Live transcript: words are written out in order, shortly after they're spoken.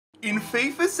In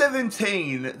FIFA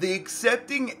 17, the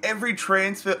accepting every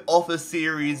transfer offer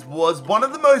series was one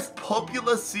of the most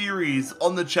popular series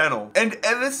on the channel. And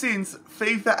ever since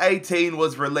FIFA 18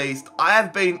 was released, I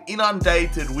have been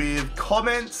inundated with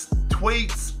comments,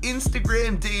 tweets,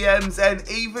 Instagram DMs, and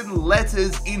even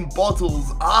letters in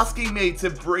bottles asking me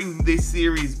to bring this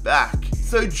series back.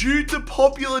 So due to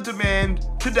popular demand,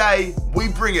 today we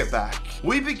bring it back.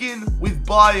 We begin with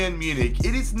Bayern Munich.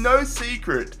 It is no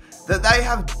secret that they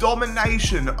have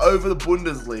domination over the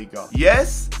Bundesliga.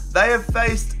 Yes, they have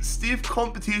faced stiff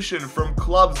competition from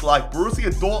clubs like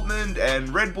Borussia Dortmund and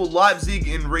Red Bull Leipzig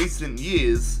in recent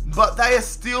years, but they are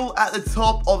still at the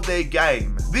top of their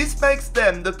game. This makes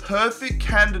them the perfect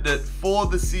candidate for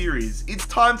the series. It's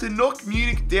time to knock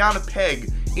Munich down a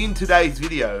peg in today's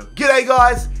video. G'day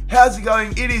guys, how's it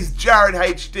going? It is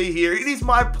JarradHD here. It is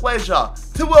my pleasure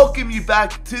to welcome you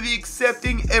back to the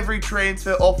Accepting Every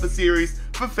Transfer Offer series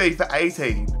for FIFA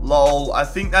 18. Lol, I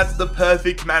think that's the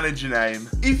perfect manager name.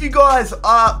 If you guys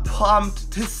are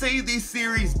pumped to see this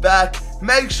series back,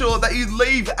 make sure that you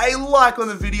leave a like on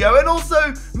the video, and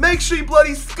also make sure you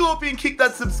bloody scorpion kick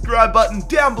that subscribe button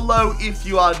down below if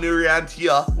you are new around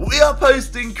here. We are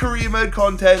posting career mode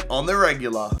content on the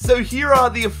regular. So here are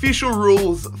the official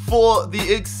rules for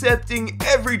the Accepting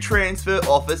Every Transfer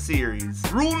Offer series.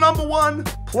 Rule number 1,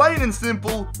 plain and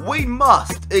simple, we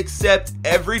must accept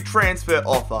every transfer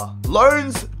offer.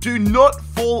 Loans do not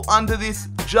fall under this,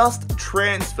 just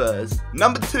transfers.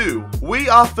 Number 2, we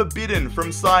are forbidden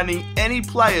from signing any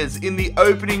players in the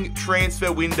opening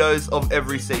transfer windows of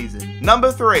every season.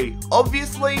 Number 3,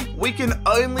 obviously we can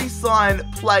only sign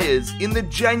players in the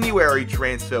January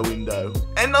transfer window.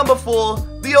 And number 4,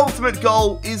 the ultimate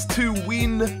goal is to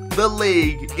win the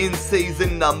league in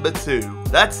season number 2.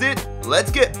 That's it,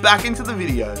 let's get back into the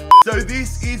video. So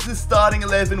this is the starting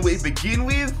 11 we begin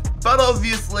with, but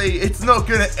obviously it's not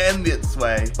going to end this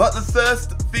way. But the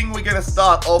first thing we're going to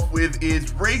start off with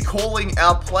is recalling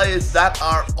our players that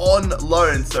are on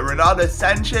loan. So Renato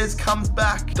Sanchez comes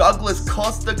back, Douglas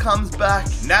Costa comes back,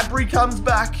 Gnabry comes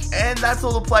back, and that's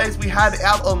all the players we had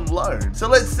out on loan. So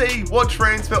let's see what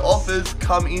transfer offers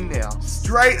come in now.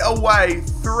 Straight away,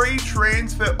 3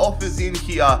 transfer offers in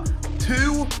here.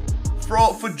 2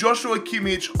 for Joshua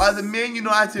Kimmich, either Man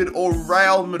United or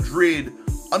Real Madrid.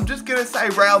 I'm just going to say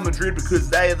Real Madrid because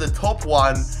they are the top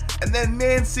one. And then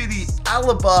Man City,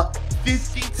 Alaba,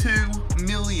 52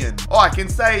 million. Oh, I can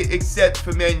say except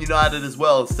for Man United as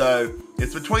well. So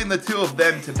it's between the two of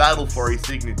them to battle for his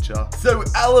signature. So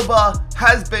Alaba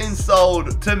has been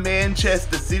sold to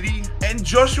Manchester City, and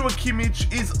Joshua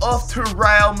Kimmich is off to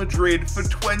Real Madrid for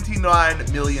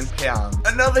 £29 million.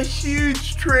 Another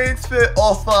huge transfer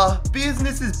offer.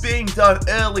 Business is being done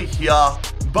early here.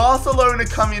 Barcelona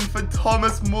come in for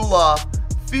Thomas Muller,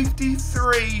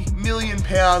 £53 million.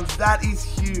 That is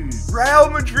huge. Real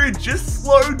Madrid just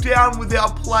slowed down with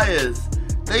our players.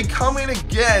 They come in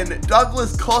again,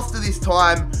 Douglas Costa this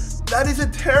time. That is a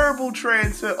terrible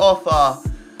transfer offer,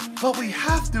 but we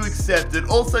have to accept it.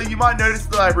 Also, you might notice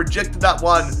that I rejected that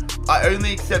one. I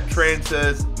only accept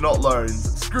transfers, not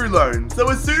loans. Screw loans. So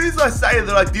as soon as I say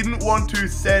that I didn't want to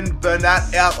send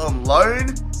Bernat out on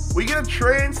loan, we get a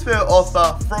transfer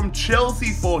offer from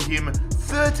Chelsea for him,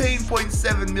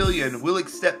 13.7 million. We'll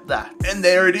accept that. And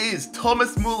there it is,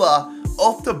 Thomas Muller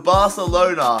off to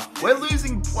Barcelona. We're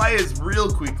losing players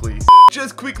real quickly.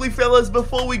 Just quickly fellas,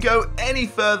 before we go any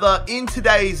further in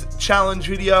today's challenge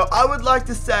video, I would like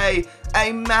to say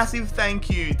a massive thank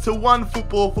you to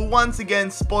OneFootball for once again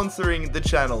sponsoring the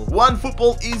channel.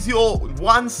 OneFootball is your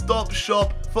one-stop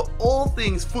shop for all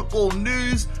things football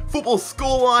news, football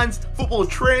scorelines, football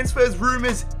transfers,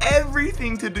 rumors,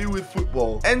 everything to do with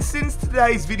football. And since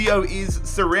today's video is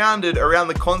surrounded around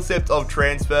the concept of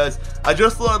transfers, I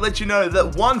just thought I'd let you know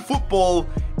that OneFootball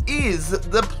is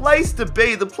the place to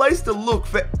be, the place to look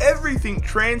for everything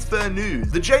transfer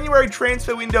news. The January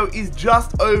transfer window is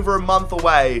just over a month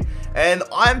away, and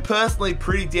I'm personally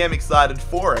pretty damn excited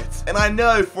for it. And I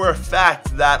know for a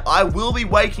fact that I will be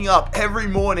waking up every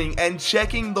morning and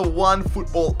checking the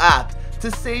OneFootball app to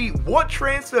see what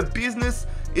transfer business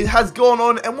it has gone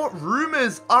on and what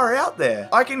rumors are out there.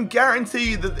 I can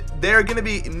guarantee you that there are going to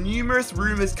be numerous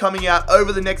rumors coming out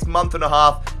over the next month and a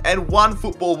half, and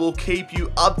OneFootball will keep you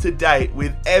up to date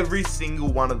with every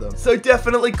single one of them. So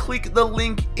definitely click the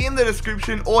link in the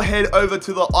description or head over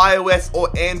to the iOS or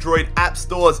Android app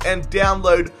stores and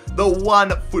download the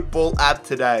OneFootball app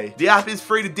today. The app is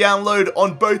free to download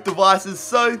on both devices,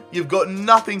 so you've got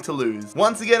nothing to lose.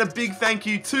 Once again, a big thank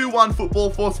you to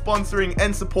OneFootball for sponsoring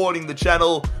and supporting the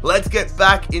channel. Let's get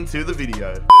back into the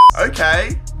video.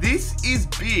 Okay, this is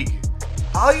big.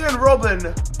 Arjen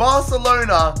Robben,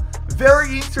 Barcelona.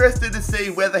 Very interested to see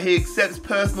whether he accepts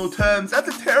personal terms. That's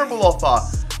a terrible offer.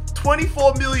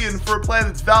 24 million for a player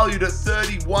that's valued at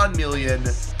 31 million.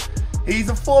 He's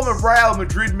a former Real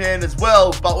Madrid man as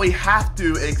well, but we have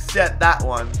to accept that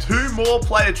one. 2 more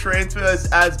player transfers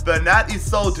as Bernat is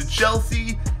sold to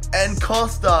Chelsea and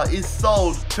Costa is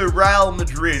sold to Real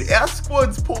Madrid. Our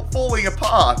squad's falling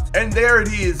apart. And there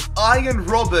it is. Arjen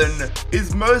Robben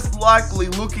is most likely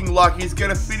looking like he's going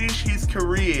to finish his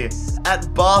career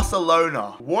at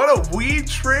Barcelona. What a weird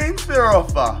transfer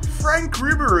offer. Frank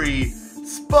Ribery,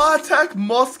 Spartak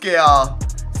Moscow,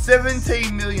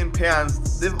 17 million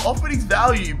pounds. They've offered his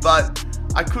value, but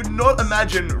I could not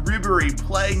imagine Ribery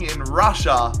playing in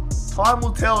Russia. Time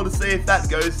will tell to see if that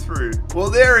goes through. Well,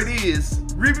 there it is.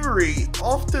 Ribery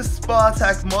off to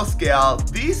Spartak Moscow.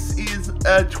 This is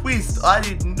a twist I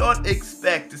did not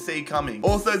expect to see coming.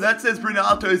 Also, that says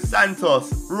Renato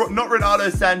Santos, not Renato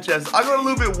Sanchez. I got a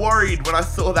little bit worried when I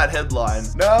saw that headline.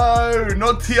 No,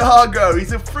 not Thiago.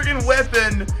 He's a friggin'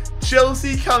 weapon.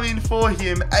 Chelsea come in for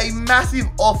him. A massive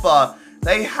offer.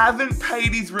 They haven't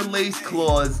paid his release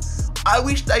clause. I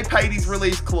wish they paid his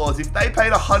release clause. If they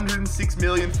paid 106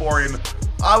 million for him,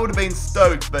 I would have been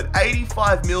stoked, but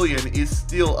 85 million is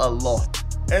still a lot.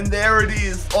 And there it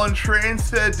is, on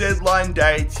transfer deadline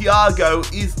day, Thiago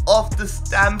is off to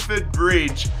Stamford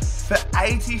Bridge for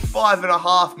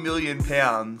 85.5 million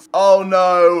pounds. Oh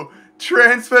no,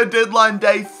 transfer deadline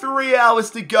day, 3 hours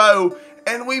to go,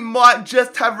 and we might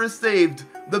just have received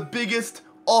the biggest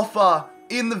offer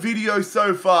in the video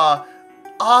so far.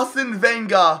 Arsene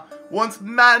Wenger wants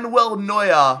Manuel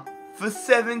Neuer for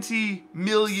 70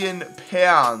 million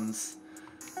pounds.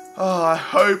 Oh, I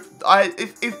hope,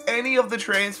 if any of the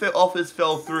transfer offers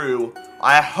fell through,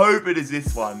 I hope it is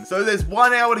this one. So there's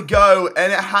 1 hour to go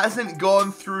and it hasn't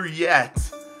gone through yet.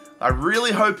 I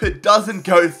really hope it doesn't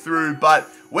go through, but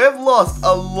we've lost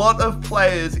a lot of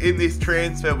players in this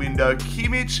transfer window.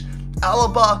 Kimmich,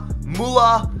 Alaba,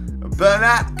 Muller,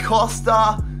 Bernat,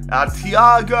 Costa,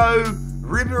 Thiago,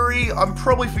 Ribery, I'm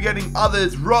probably forgetting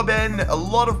others, Robben, a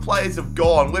lot of players have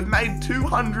gone. We've made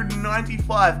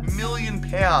 295 million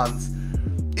pounds.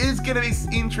 It is going to be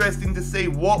interesting to see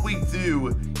what we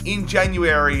do in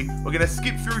January. We're going to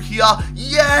skip through here.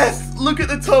 Yes! Look at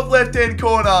the top left-hand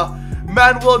corner.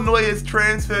 Manuel Neuer's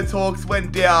transfer talks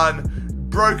went down,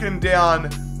 broken down.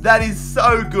 That is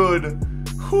so good.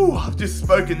 Whew, I've just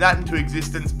spoken that into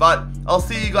existence, but I'll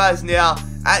see you guys now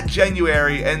at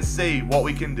January and see what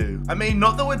we can do. I mean,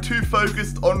 not that we're too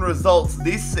focused on results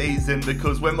this season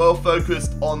because we're more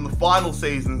focused on the final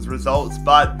season's results,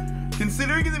 but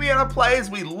considering the amount of players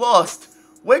we lost,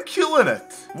 we're killing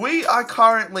it. We are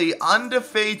currently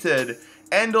undefeated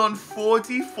and on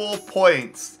 44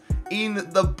 points in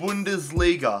the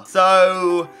Bundesliga.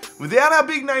 So, without our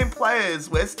big name players,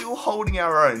 we're still holding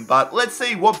our own. But let's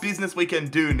see what business we can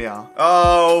do now.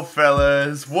 Oh,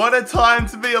 fellas, what a time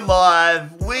to be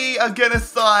alive. We are gonna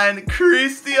sign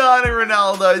Cristiano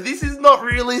Ronaldo. This is not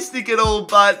realistic at all,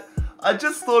 but I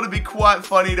just thought it'd be quite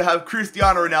funny to have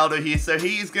Cristiano Ronaldo here. So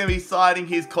he is gonna be signing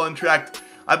his contract.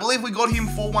 I believe we got him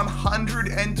for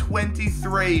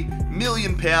 123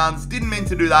 million pounds. Didn't mean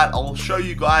to do that. I'll show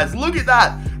you guys. Look at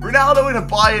that. Ronaldo in a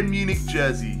Bayern Munich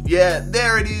jersey. Yeah,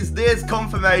 there it is. There's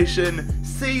confirmation.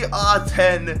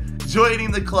 CR10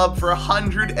 joining the club for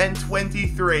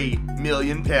 123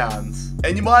 million pounds.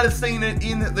 And you might have seen it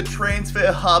in the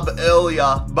transfer hub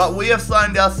earlier, but we have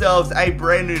signed ourselves a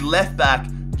brand new left back,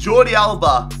 Jordi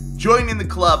Alba, joining the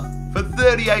club for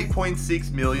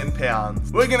 38.6 million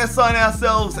pounds. We're going to sign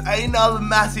ourselves another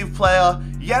massive player.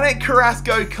 Yannick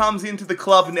Carrasco comes into the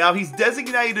club now. He's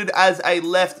designated as a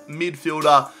left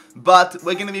midfielder, but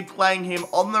we're going to be playing him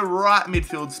on the right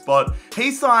midfield spot.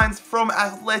 He signs from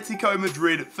Atletico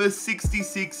Madrid for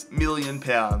 66 million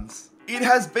pounds. It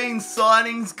has been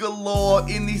signings galore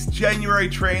in this January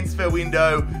transfer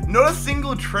window. Not a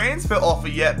single transfer offer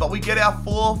yet, but we get our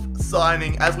 4th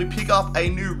signing as we pick up a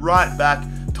new right back.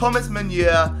 Thomas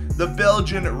Meunier, the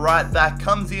Belgian right back,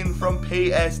 comes in from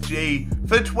PSG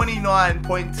for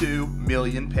 29.2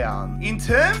 million pounds. In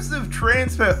terms of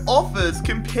transfer offers,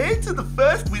 compared to the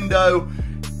first window,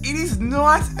 it is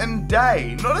night and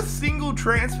day. Not a single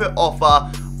transfer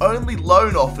offer, only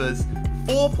loan offers.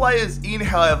 4 players in,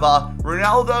 however,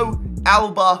 Ronaldo,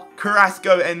 Alba,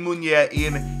 Carrasco and Meunier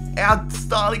in. Our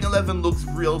starting 11 looks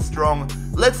real strong.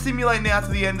 Let's simulate now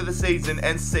to the end of the season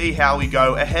and see how we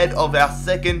go ahead of our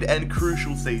second and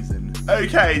crucial season.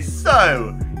 Okay,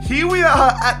 so here we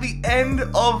are at the end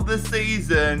of the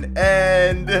season,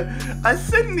 and I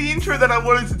said in the intro that I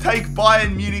wanted to take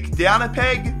Bayern Munich down a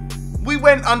peg. We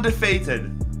went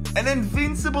undefeated. An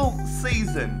invincible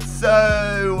season.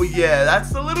 So yeah,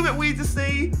 that's a little bit weird to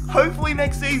see. Hopefully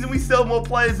next season we sell more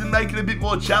players and make it a bit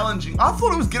more challenging. I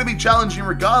thought it was going to be challenging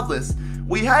regardless.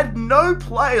 We had no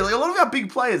players, like a lot of our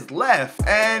big players left,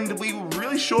 and we were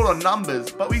really short on numbers,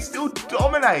 but we still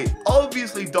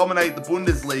obviously dominate the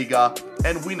Bundesliga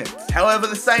and win it. However,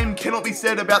 the same cannot be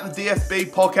said about the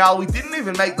DFB Pokal. We didn't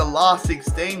even make the last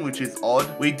 16, which is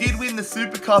odd. We did win the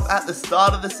Super Cup at the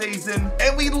start of the season,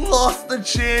 and we lost the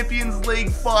Champions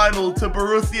League final to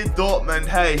Borussia Dortmund.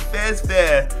 Hey, fair's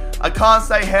fair. I can't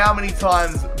say how many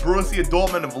times Borussia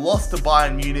Dortmund have lost to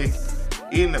Bayern Munich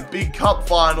in big cup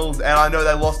finals, and I know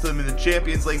they lost to them in the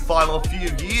Champions League final a few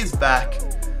years back,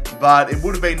 but it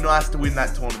would have been nice to win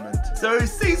that tournament. So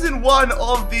season 1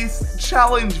 of this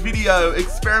challenge video,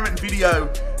 experiment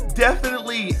video,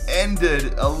 definitely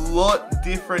ended a lot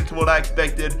different to what I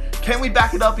expected. Can we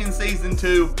back it up in season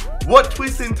 2? What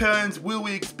twists and turns will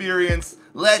we experience?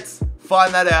 Let's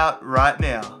find that out right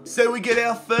now. So we get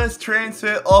our first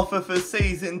transfer offer for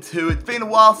season 2. It's been a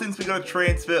while since we got a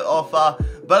transfer offer,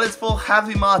 but it's for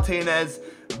Javi Martinez.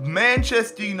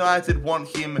 Manchester United want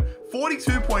him.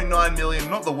 42.9 million,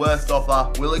 not the worst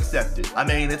offer, we'll accept it. I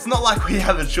mean, it's not like we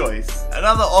have a choice.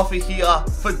 Another offer here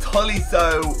for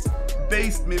Tolisso,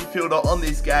 beast midfielder on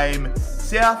this game.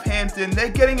 Southampton, they're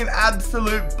getting an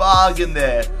absolute bargain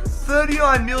there.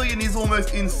 39 million is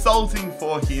almost insulting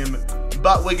for him,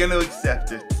 but we're going to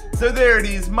accept it. So there it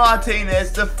is,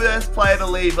 Martinez, the first player to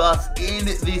leave us in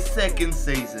this second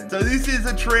season. So this is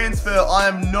a transfer I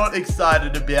am not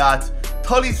excited about.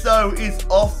 Tolisso is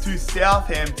off to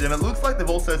Southampton. It looks like they've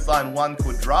also signed one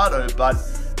Cuadrado, but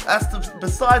that's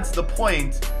besides the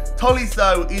point.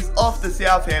 Tolisso is off to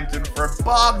Southampton for a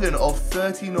bargain of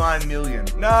 39 million.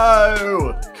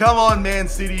 No! Come on, Man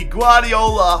City.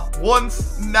 Guardiola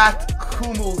wants Max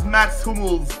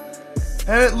Hummels.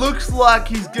 And it looks like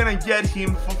he's going to get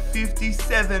him for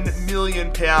 £57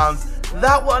 million.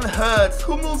 That one hurts.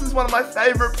 Hummels is one of my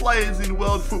favourite players in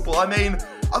world football. I mean,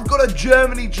 I've got a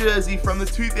Germany jersey from the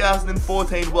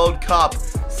 2014 World Cup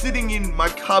sitting in my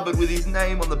cupboard with his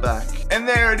name on the back. And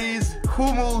there it is,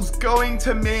 Hummels going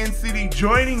to Man City,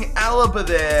 joining Alaba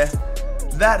there.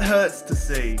 That hurts to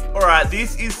see. Alright,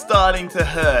 this is starting to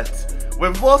hurt.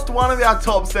 We've lost one of our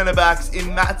top centre-backs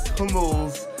in Mats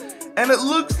Hummels. And it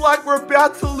looks like we're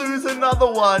about to lose another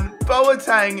one.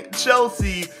 Boateng,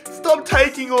 Chelsea. Stop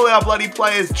taking all our bloody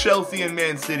players, Chelsea and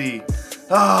Man City.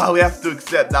 We have to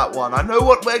accept that one. I know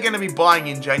what we're going to be buying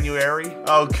in January.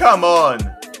 Oh, come on.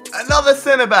 Another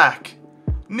centre-back.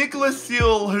 Nicholas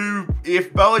Seal, who,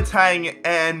 if Boateng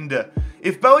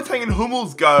and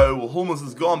Hummels go, well, Hummels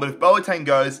is gone, but if Boateng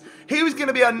goes, he was going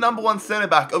to be our #1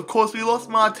 centre-back. Of course, we lost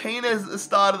Martinez at the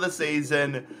start of the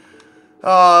season.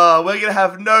 We're going to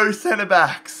have no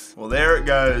centre-backs. Well, there it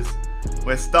goes.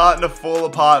 We're starting to fall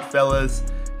apart, fellas.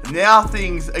 Now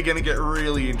things are going to get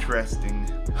really interesting.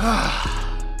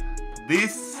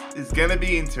 This is going to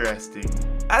be interesting.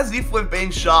 As if we've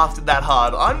been shafted that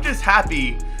hard. I'm just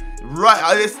happy.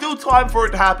 Right, there's still time for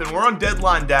it to happen. We're on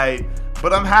deadline day.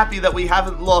 But I'm happy that we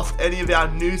haven't lost any of our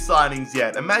new signings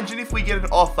yet. Imagine if we get an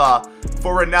offer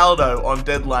for Ronaldo on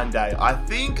deadline day. I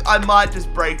think I might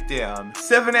just break down.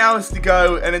 7 hours to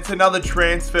go, and it's another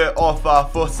transfer offer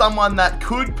for someone that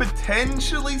could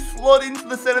potentially slot into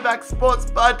the centre-back spots,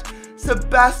 but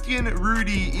Sebastian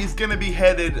Rudy is going to be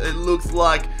headed, it looks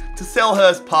like, to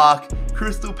Selhurst Park.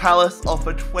 Crystal Palace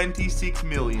offer 26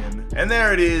 million. And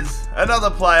there it is, another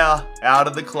player out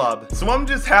of the club. So I'm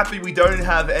just happy we don't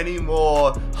have any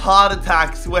more heart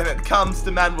attacks when it comes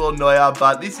to Manuel Neuer,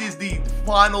 but this is the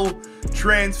final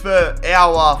transfer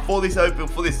hour for this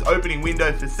opening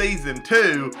window for season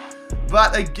 2.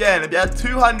 But again, about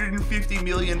 £250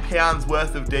 million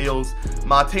worth of deals.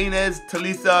 Martinez,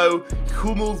 Tolisso,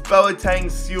 Hummels,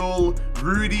 Boateng, Sewell,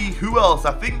 Rudy, who else?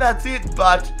 I think that's it,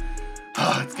 but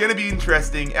it's going to be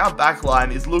interesting. Our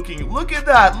backline is looking, look at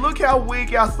that, look how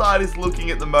weak our side is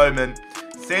looking at the moment.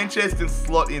 Sanchez can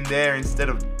slot in there instead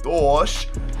of Dorsch.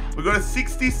 We've got a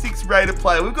 66 rated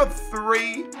player. We've got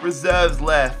 3 reserves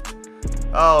left.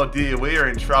 Oh dear, we are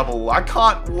in trouble. I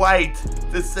can't wait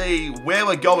to see where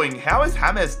we're going. How is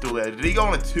James still there? Did he go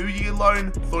on a 2-year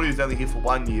loan? Thought he was only here for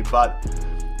 1 year, but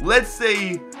let's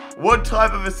see what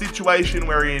type of a situation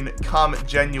we're in come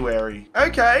January.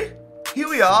 Okay, here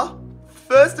we are.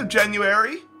 1st of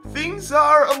January. Things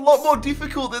are a lot more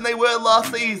difficult than they were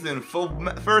last season.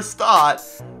 For a start,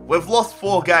 we've lost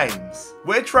 4 games.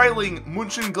 We're trailing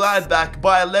Mönchengladbach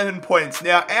by 11 points.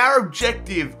 Now, our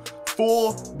objective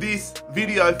for this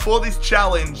video, for this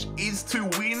challenge, is to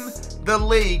win the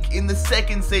league in the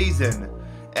 2nd season.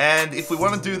 And if we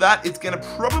want to do that, it's going to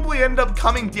probably end up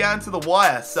coming down to the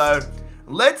wire. So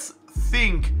let's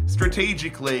think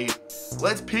strategically.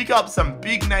 Let's pick up some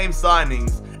big name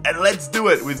signings and let's do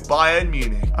it with Bayern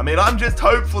Munich. I mean, I'm just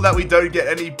hopeful that we don't get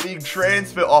any big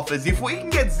transfer offers. If we can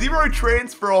get 0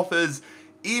 transfer offers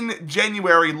in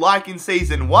January like in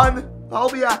Season 1,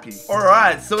 I'll be happy.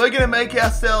 Alright, so we're going to make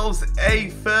ourselves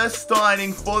a first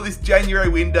signing for this January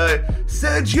window.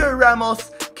 Sergio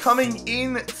Ramos coming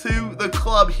into the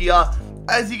club here.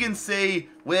 As you can see,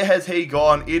 where has he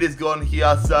gone? It has gone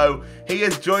here. So he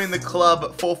has joined the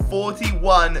club for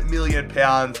 £41 million.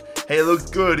 He looks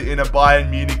good in a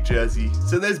Bayern Munich jersey.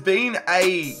 So there's been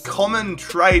a common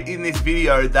trait in this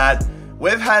video that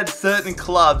we've had certain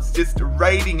clubs just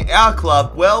raiding our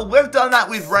club. Well, we've done that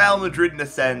with Real Madrid in a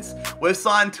sense. We've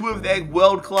signed 2 of their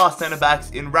world-class centre-backs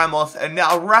in Ramos and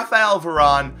now Rafael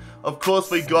Varane. Of course,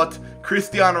 we got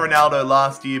Cristiano Ronaldo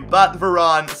last year, but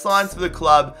Varane signs for the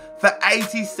club for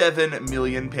 £87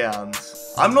 million.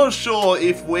 I'm not sure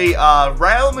if we are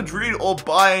Real Madrid or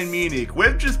Bayern Munich.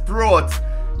 We've just brought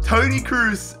Toni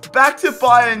Kroos back to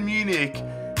Bayern Munich,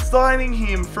 signing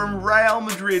him from Real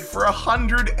Madrid for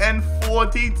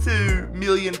 £142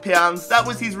 million. That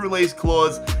was his release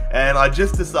clause, and I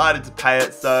just decided to pay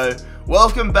it, so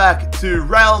welcome back to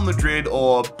Real Madrid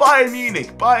or Bayern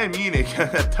Munich,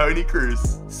 Toni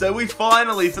Kroos. So we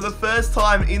finally, for the first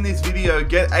time in this video,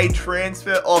 get a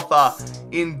transfer offer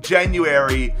in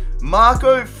January.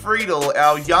 Marco Friedel,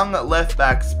 our young left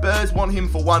back, Spurs want him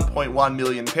for £1.1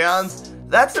 million.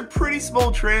 That's a pretty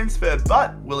small transfer,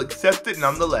 but we'll accept it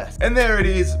nonetheless. And there it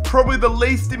is, probably the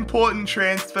least important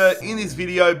transfer in this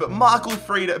video, but Marco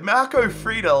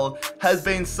Friedel has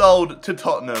been sold to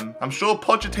Tottenham. I'm sure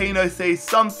Pochettino sees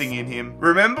something in him.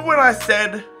 Remember when I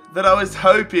said that I was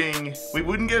hoping we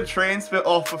wouldn't get a transfer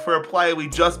offer for a player we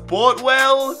just bought?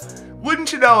 Well,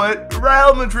 wouldn't you know it,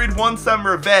 Real Madrid want some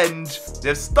revenge.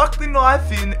 They've stuck the knife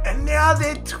in, and now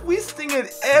they're twisting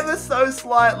it ever so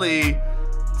slightly.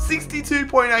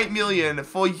 62.8 million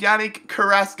for Yannick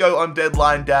Carrasco on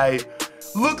deadline day.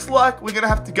 Looks like we're going to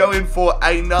have to go in for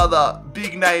another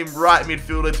big name right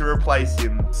midfielder to replace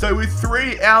him. So with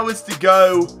 3 hours to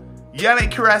go,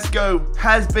 Yannick Carrasco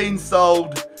has been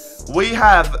sold. We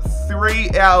have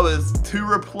 3 hours to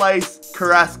replace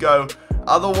Carrasco.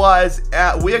 Otherwise,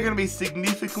 we are going to be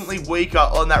significantly weaker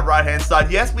on that right-hand side.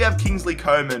 Yes, we have Kingsley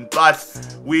Coman, but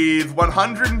with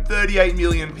 £138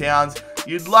 million,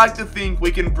 you'd like to think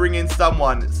we can bring in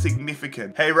someone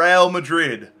significant. Hey, Real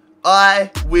Madrid, I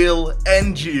will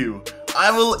end you. I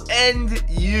will end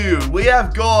you. We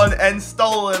have gone and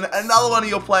stolen another one of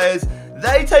your players.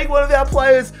 They take one of our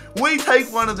players. We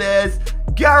take one of theirs.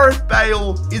 Gareth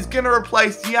Bale is going to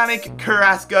replace Yannick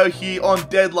Carrasco here on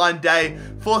deadline day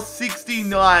for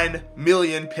 £69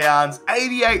 million.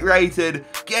 88 rated.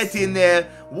 Get in there.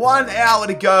 1 hour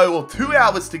to go, or 2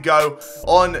 hours to go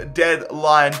on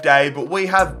deadline day. But we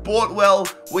have bought well,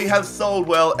 we have sold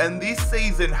well, and this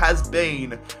season has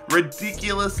been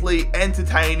ridiculously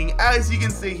entertaining. As you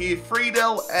can see here,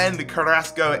 Friedel and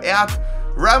Carrasco out.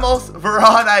 Ramos,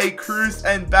 Varane, Kroos,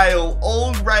 and Bale,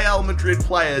 all Real Madrid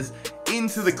players,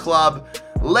 into the club.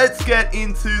 Let's get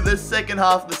into the second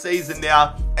half of the season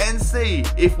now and see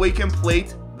if we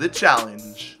complete the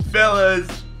challenge. Fellas,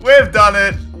 we've done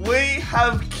it. We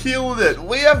have killed it.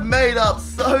 We have made up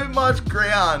so much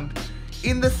ground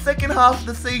in the second half of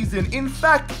the season. In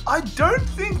fact, I don't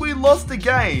think we lost a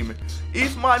game.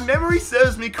 If my memory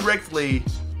serves me correctly,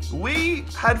 we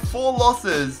had 4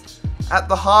 losses at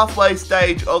the halfway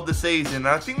stage of the season. And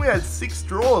I think we had 6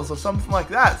 draws or something like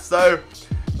that. So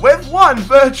we've won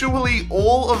virtually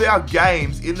all of our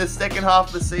games in the second half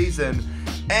of the season.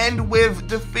 And we've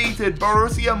defeated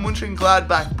Borussia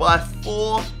Mönchengladbach by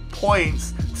 4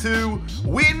 points to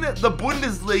win the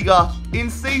Bundesliga in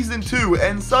Season 2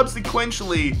 and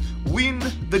subsequently win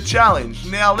the challenge.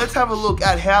 Now let's have a look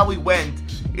at how we went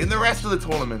in the rest of the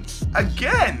tournaments.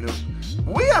 Again,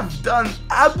 we have done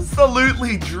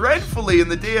absolutely dreadfully in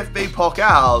the DFB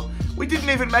Pokal. We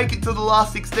didn't even make it to the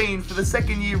last 16 for the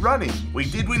 2nd year running. We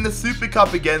did win the Super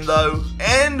Cup again though,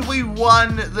 and we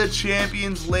won the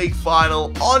Champions League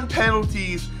final on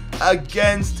penalties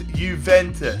against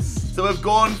Juventus. So we've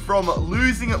gone from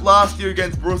losing it last year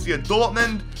against Borussia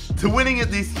Dortmund to winning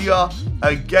it this year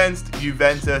against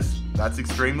Juventus. That's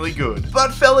extremely good.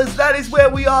 But fellas, that is where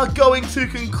we are going to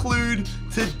conclude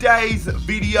today's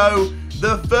video.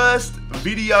 The first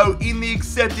video in the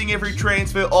Accepting Every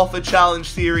Transfer Offer Challenge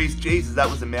series. Jesus, that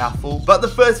was a mouthful. But the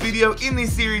first video in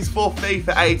this series for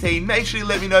FIFA 18. Make sure you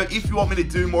let me know if you want me to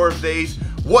do more of these.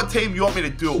 What team you want me to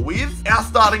do it with. Our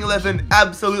starting 11,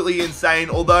 absolutely insane.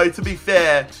 Although, to be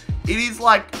fair, it is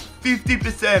like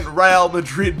 50% Real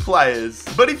Madrid players.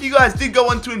 But if you guys did go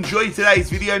on to enjoy today's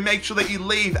video, make sure that you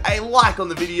leave a like on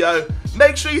the video.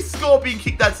 Make sure you scorpion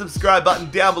kick that subscribe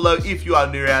button down below if you are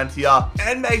new around here.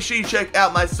 And make sure you check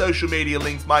out my social media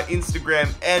links, my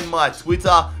Instagram and my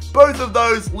Twitter. Both of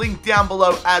those linked down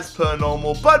below as per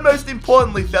normal. But most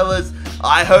importantly, fellas,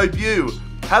 I hope you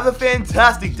have a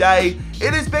fantastic day.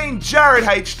 It has been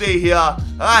JarradHD here.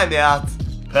 I'm out.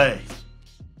 Peace.